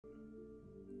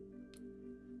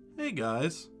Hey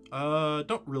guys,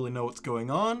 don't really know what's going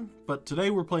on, but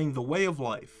today we're playing The Way of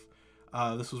Life.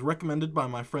 This was recommended by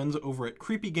my friends over at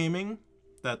CreepyGaming.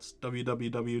 That's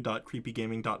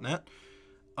www.creepygaming.net.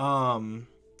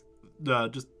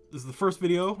 This is the first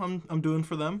video I'm doing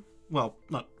for them. Well,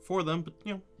 not for them, but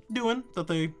doing that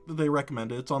they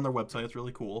recommended. It's on their website. It's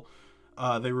really cool.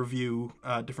 They review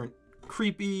different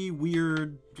creepy,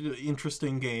 weird,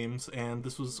 interesting games, and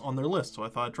this was on their list, so I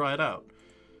thought I'd try it out.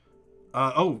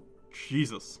 Oh,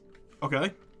 Jesus.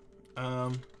 Okay.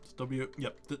 It's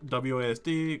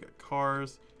WASD, got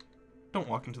cars. Don't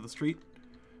walk into the street.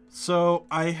 So,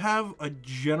 I have a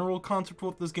general concept of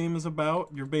what this game is about.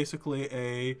 You're basically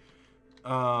a,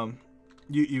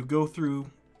 you go through,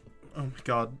 oh my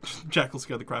god, Jackal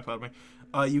scared the crap out of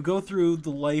me. You go through the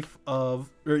life of,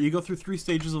 or you go through 3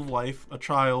 stages of life: a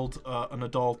child, an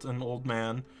adult, and an old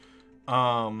man.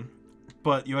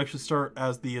 But you actually start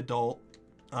as the adult.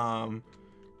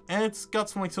 And it's got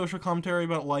some like social commentary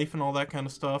about life and all that kind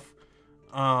of stuff.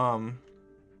 It's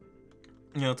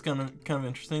kind of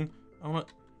interesting. I want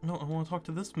to talk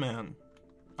to this man.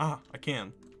 Ah, I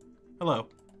can. Hello.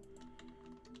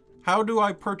 How do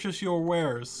I purchase your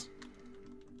wares?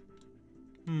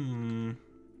 Ow.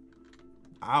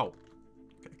 Got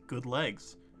good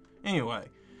legs. Anyway.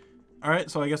 Alright,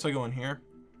 so I guess I go in here.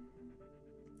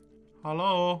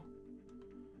 Hello?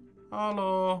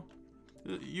 Hello?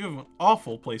 You have an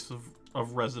awful place of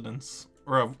residence,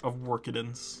 or of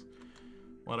workidence.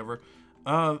 Whatever.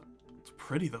 It's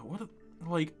pretty though.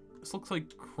 Like, this looks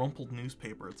like crumpled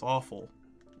newspaper. It's awful.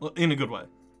 In a good way.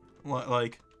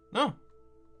 Like, no.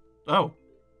 Oh.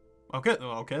 Okay,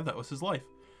 that was his life.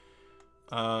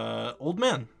 Old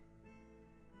man.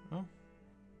 Oh.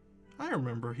 I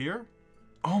remember here.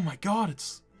 Oh my god,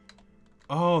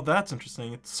 oh, that's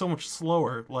interesting. It's so much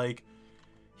slower. Like,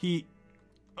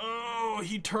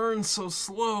 he turns so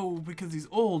slow because he's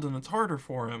old and it's harder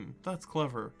for him. That's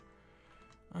clever.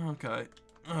 Okay.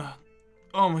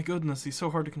 Oh my goodness, he's so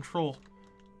hard to control.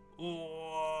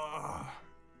 Oh,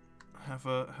 have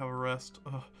a rest.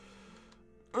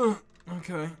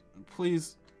 Okay,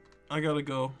 please. I gotta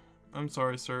go. I'm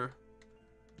sorry, sir.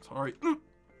 Sorry.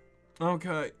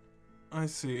 Okay. I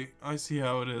see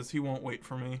how it is. He won't wait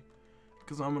for me.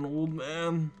 Because I'm an old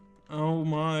man. Oh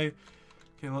my.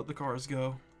 Okay, let the cars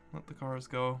go. Let the cars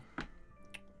go.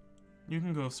 You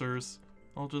can go, sirs.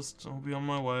 I'll be on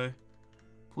my way.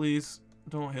 Please,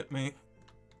 don't hit me.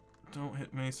 Don't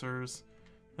hit me, sirs.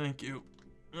 Thank you.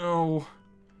 Oh.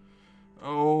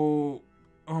 Oh.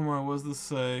 Oh my, what does this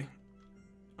say?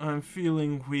 I'm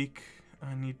feeling weak.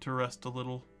 I need to rest a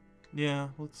little. Yeah,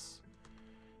 let's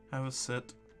have a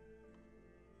sit.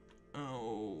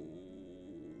 Oh.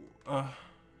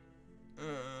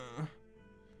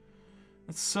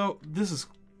 It's so, this is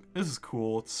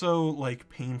cool. It's so, like,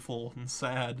 painful and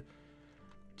sad.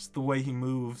 Just the way he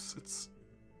moves.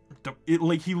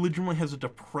 Like, he legitimately has a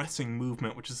depressing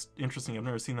movement, which is interesting. I've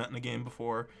never seen that in a game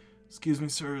before. Excuse me,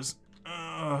 sirs.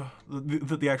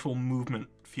 The actual movement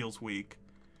feels weak.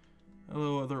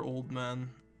 Hello, other old men.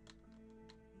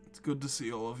 It's good to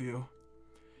see all of you.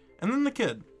 And then the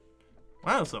kid.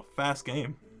 Wow, it's a fast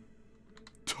game.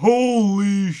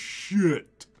 Holy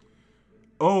shit!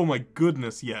 Oh my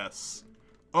goodness, yes.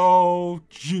 Oh,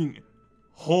 genius.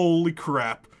 Holy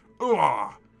crap.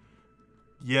 Ugh.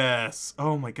 Yes.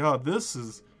 Oh my god, this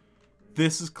is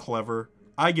clever.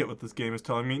 I get what this game is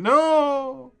telling me.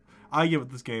 No! I get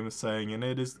what this game is saying, and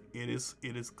it is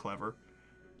clever.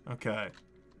 Okay.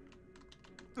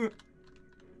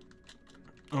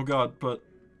 Oh god, but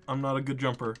I'm not a good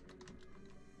jumper.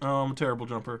 Oh, I'm a terrible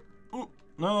jumper. Ooh,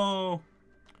 no!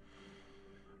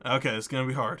 Okay, it's gonna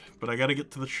be hard, but I gotta get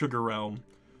to the sugar realm.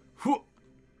 Whew.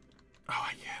 Oh,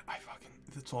 yeah,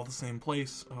 it's all the same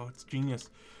place. Oh, it's genius.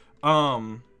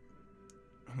 The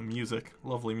music,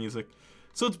 lovely music.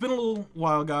 So it's been a little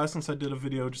while, guys, since I did a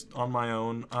video just on my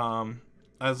own.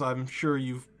 As I'm sure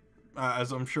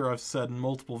I've said in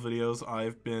multiple videos,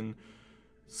 I've been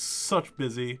such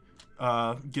busy,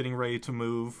 getting ready to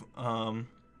move.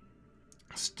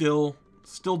 Still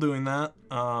doing that.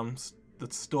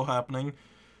 That's still happening.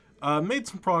 Made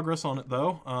some progress on it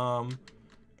though.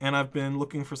 And I've been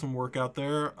looking for some work out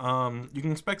there. You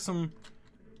can expect some,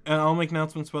 and I'll make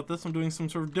announcements about this. I'm doing some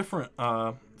sort of different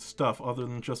stuff other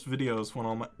than just videos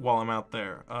while I'm out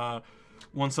there.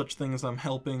 One such thing is I'm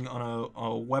helping on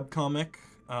a webcomic.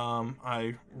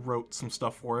 I wrote some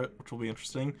stuff for it, which will be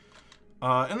interesting.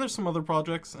 And there's some other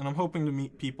projects, and I'm hoping to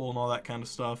meet people and all that kind of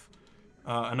stuff.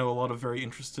 I know a lot of very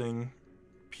interesting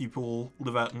people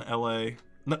live out in LA.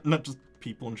 Not just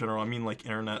people in general, I mean like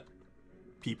internet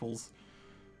peoples.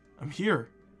 I'm here.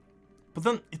 But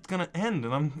then it's gonna end,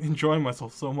 and I'm enjoying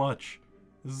myself so much.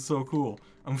 This is so cool.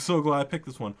 I'm so glad I picked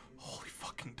this one. Holy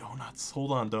fucking donuts.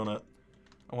 Hold on, donut.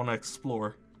 I want to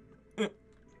explore.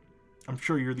 I'm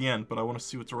sure you're the end, but I want to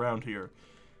see what's around here.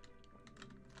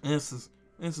 This is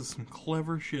some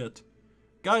clever shit.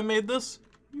 Guy who made this?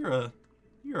 You're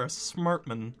a smart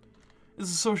man. This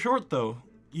is so short though.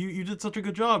 You did such a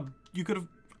good job.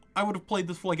 I would have played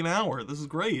this for like an hour. This is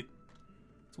great.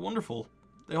 It's wonderful.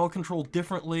 They all control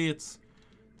differently. It's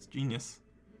genius.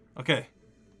 Okay.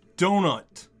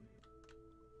 Donut.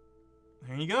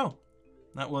 There you go.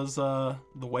 That was The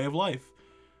Way of Life,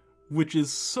 which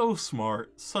is so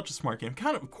smart. Such a smart game.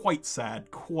 Kind of quite sad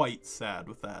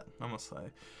with that, I must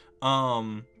say.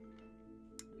 I'm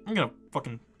gonna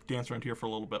fucking dance around here for a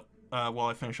little bit while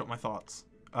I finish up my thoughts.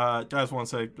 Guys, want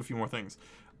to say a few more things.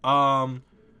 I'm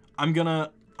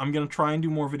gonna try and do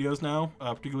more videos now,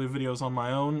 particularly videos on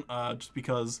my own, just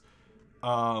because,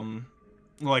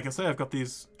 like I say, I've got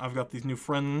these new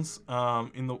friends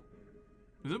in the.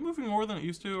 Is it moving more than it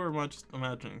used to, or am I just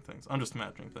imagining things? I'm just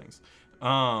imagining things.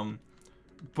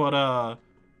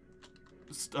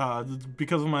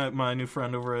 Because of my new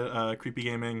friend over at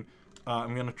CreepyGaming,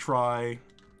 I'm gonna try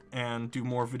and do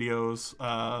more videos,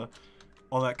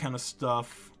 all that kind of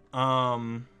stuff.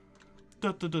 Whoop,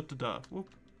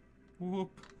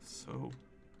 whoop. So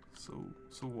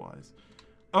wise.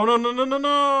 Oh no.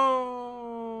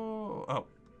 Oh,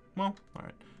 well, all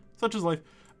right. Such is life.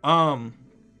 I'm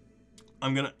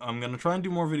gonna try and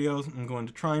do more videos. I'm going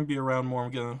to try and be around more.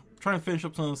 I'm gonna try and finish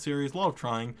up some of the series. A lot of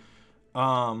trying.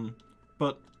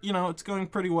 But you know, it's going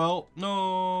pretty well.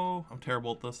 No, I'm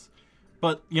terrible at this.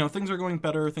 But you know, things are going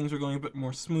better. Things are going a bit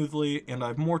more smoothly, and I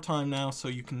have more time now, so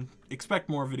you can expect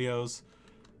more videos.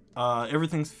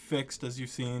 Everything's fixed, as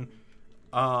you've seen.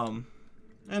 And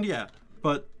yeah.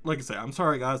 But like I say, I'm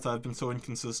sorry guys that I've been so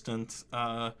inconsistent.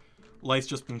 Life's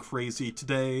just been crazy.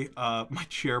 Today, my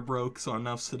chair broke, so I'm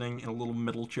now sitting in a little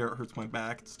middle chair. It hurts my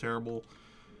back. It's terrible.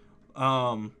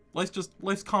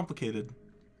 Life's complicated.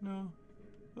 No.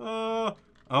 Oh,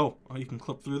 you can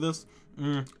clip through this?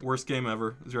 Worst game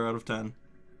ever. 0 out of 10.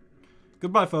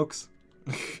 Goodbye, folks.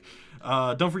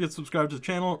 Don't forget to subscribe to the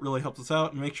channel. It really helps us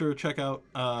out. And make sure to check out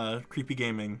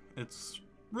CreepyGaming. It's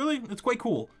quite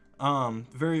cool.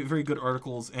 Very, very good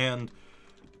articles, and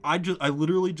I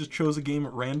literally just chose a game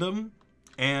at random,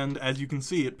 and as you can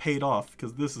see, it paid off,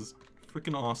 because this is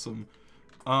freaking awesome.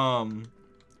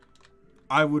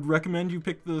 I would recommend you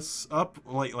pick this up.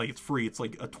 Like it's free. It's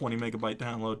like a 20 megabyte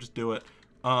download. Just do it.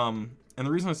 And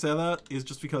the reason I say that is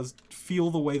just because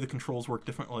feel the way the controls work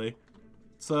differently.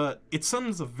 It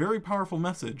sends a very powerful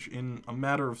message in a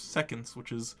matter of seconds,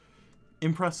 which is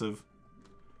impressive.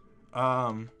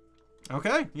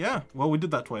 Okay, yeah. Well, we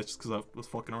did that twice just because I was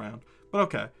fucking around. But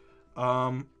okay.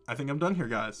 I think I'm done here,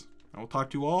 guys. I will talk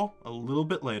to you all a little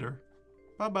bit later.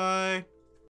 Bye-bye.